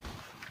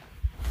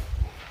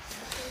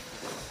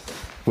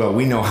Well,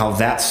 we know how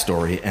that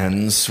story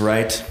ends,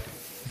 right?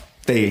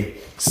 They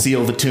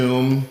seal the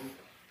tomb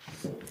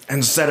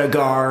and set a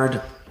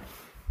guard.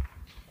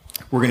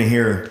 We're going to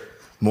hear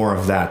more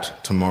of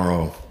that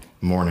tomorrow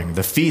morning.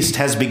 The feast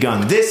has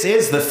begun. This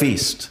is the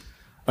feast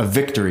of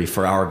victory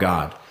for our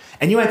God.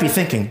 And you might be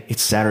thinking,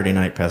 it's Saturday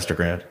night, Pastor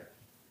Grant.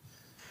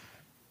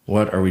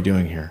 What are we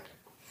doing here?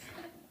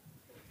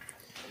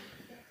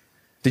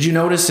 Did you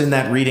notice in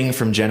that reading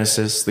from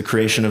Genesis, the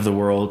creation of the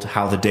world,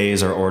 how the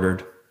days are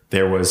ordered?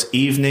 There was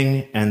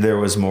evening and there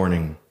was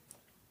morning,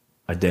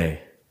 a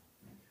day.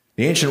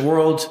 The ancient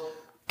world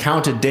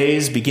counted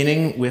days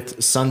beginning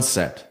with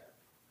sunset.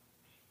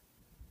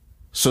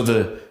 So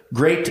the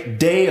great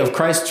day of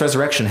Christ's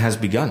resurrection has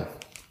begun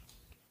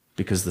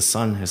because the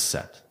sun has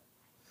set.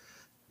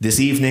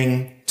 This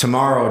evening,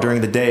 tomorrow,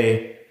 during the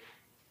day,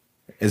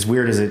 as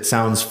weird as it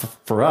sounds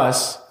for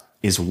us,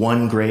 is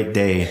one great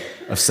day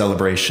of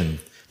celebration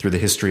through the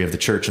history of the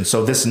church. And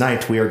so this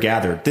night we are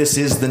gathered. This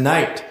is the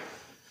night.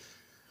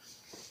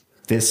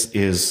 This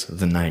is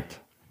the night.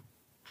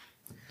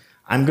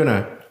 I'm going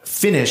to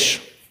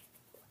finish,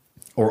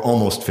 or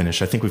almost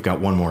finish. I think we've got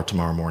one more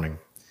tomorrow morning.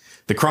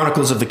 The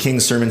Chronicles of the King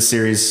sermon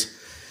series.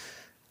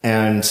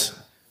 And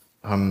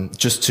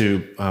just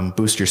to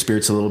boost your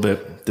spirits a little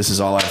bit, this is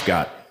all I've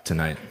got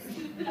tonight.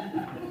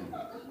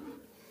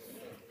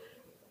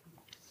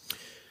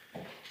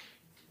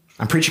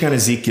 I'm preaching on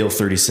Ezekiel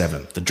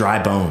 37, the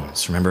dry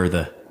bones. Remember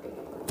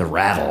the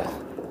rattle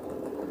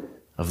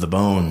of the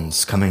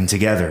bones coming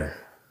together.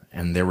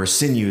 And there were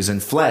sinews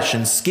and flesh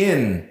and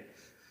skin.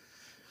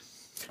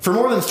 For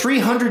more than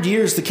 300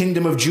 years, the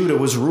kingdom of Judah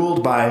was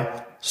ruled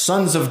by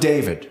sons of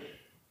David,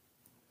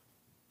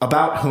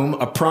 about whom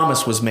a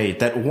promise was made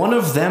that one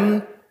of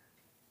them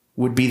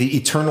would be the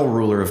eternal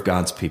ruler of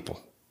God's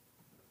people.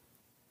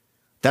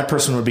 That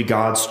person would be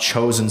God's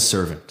chosen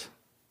servant.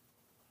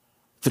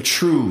 The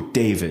true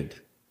David,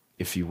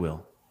 if you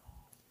will.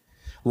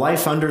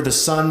 Life under the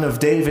son of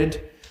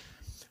David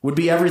would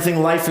be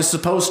everything life is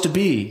supposed to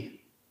be.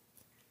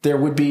 There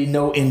would be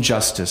no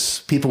injustice.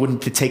 People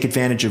wouldn't take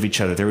advantage of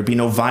each other. There would be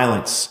no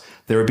violence.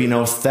 There would be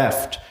no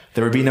theft.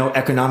 There would be no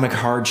economic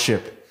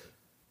hardship.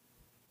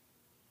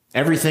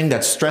 Everything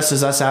that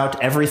stresses us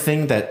out,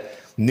 everything that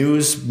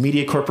news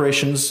media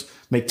corporations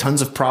make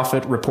tons of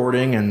profit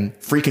reporting and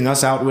freaking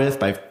us out with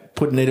by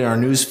putting it in our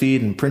news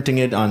feed and printing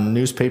it on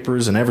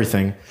newspapers and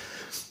everything,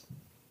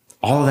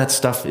 all of that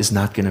stuff is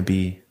not going to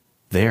be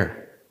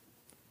there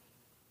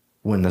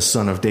when the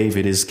son of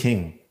David is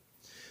king.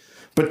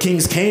 But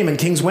kings came and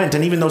kings went,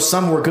 and even though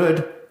some were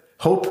good,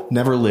 hope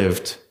never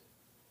lived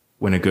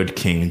when a good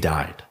king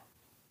died.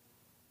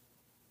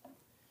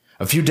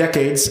 A few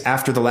decades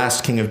after the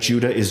last king of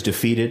Judah is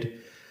defeated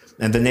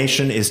and the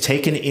nation is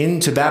taken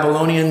into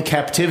Babylonian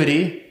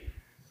captivity,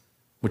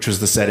 which was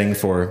the setting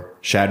for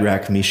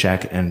Shadrach,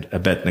 Meshach, and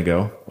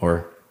Abednego,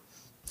 or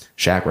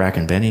Shadrach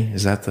and Benny.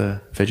 Is that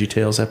the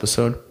VeggieTales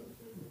episode?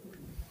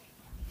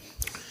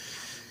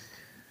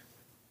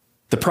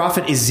 The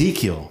prophet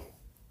Ezekiel,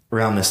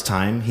 around this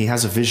time, he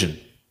has a vision.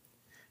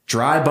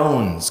 Dry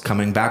bones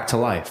coming back to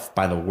life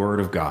by the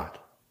word of God.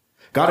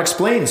 God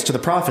explains to the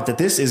prophet that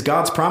this is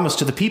God's promise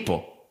to the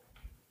people.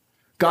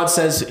 God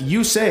says,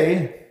 "You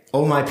say,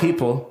 O my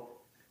people,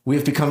 we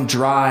have become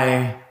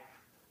dry,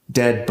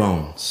 dead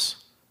bones.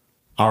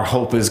 Our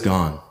hope is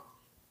gone.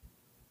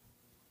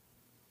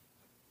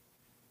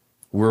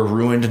 We're a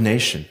ruined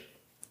nation.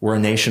 We're a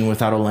nation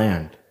without a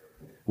land.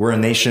 We're a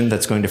nation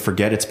that's going to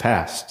forget its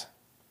past.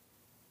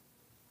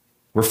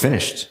 We're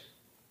finished."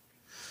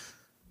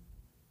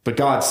 But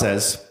God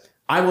says,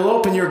 "I will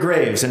open your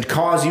graves and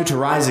cause you to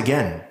rise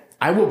again.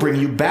 I will bring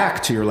you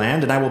back to your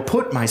land, and I will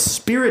put my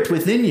spirit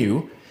within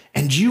you,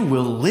 and you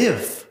will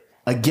live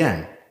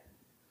again.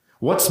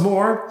 What's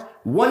more,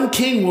 one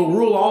king will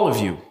rule all of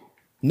you.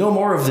 No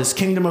more of this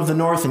kingdom of the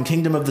north and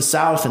kingdom of the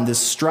south and this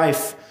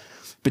strife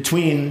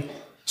between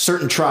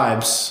certain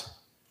tribes.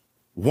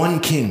 One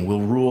king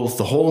will rule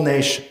the whole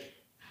nation.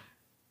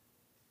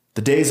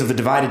 The days of the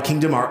divided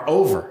kingdom are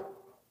over.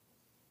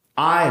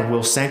 I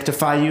will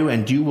sanctify you,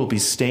 and you will be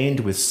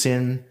stained with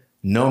sin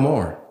no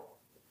more.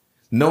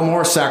 No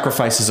more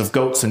sacrifices of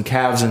goats and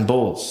calves and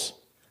bulls,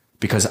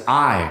 because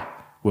I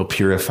will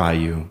purify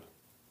you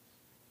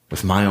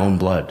with my own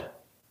blood,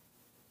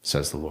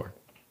 says the Lord."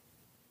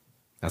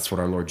 That's what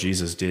our Lord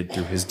Jesus did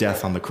through his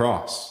death on the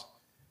cross.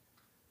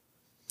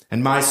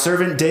 "And my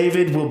servant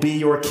David will be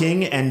your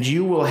king, and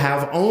you will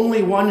have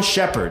only one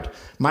shepherd.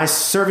 My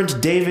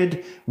servant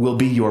David will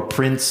be your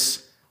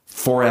prince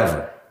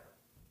forever."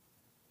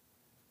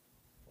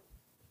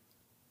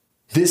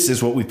 This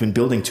is what we've been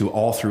building to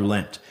all through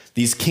Lent.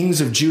 These kings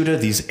of Judah,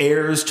 these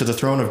heirs to the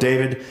throne of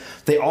David,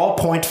 they all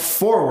point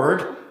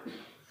forward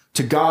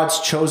to God's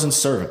chosen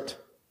servant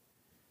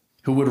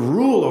who would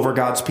rule over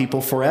God's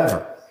people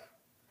forever.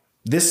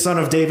 This son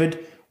of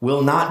David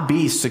will not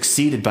be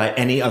succeeded by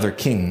any other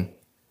king,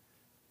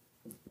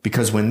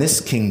 because when this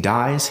king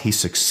dies, he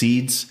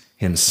succeeds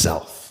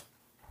himself.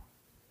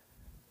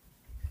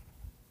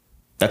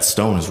 That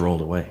stone is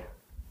rolled away.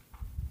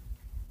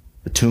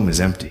 The tomb is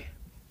empty.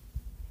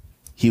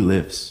 He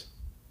lives.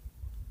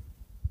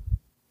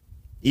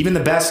 Even the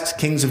best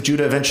kings of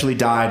Judah eventually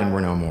died and were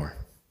no more.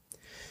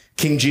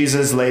 King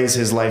Jesus lays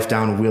his life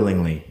down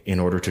willingly in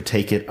order to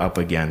take it up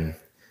again.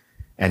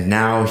 And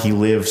now he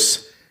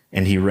lives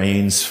and he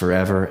reigns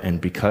forever.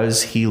 And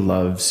because he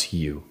loves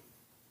you,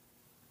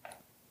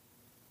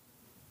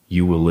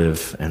 you will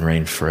live and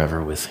reign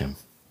forever with him.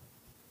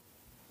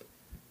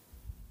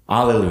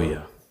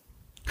 Alleluia.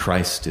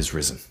 Christ is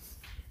risen.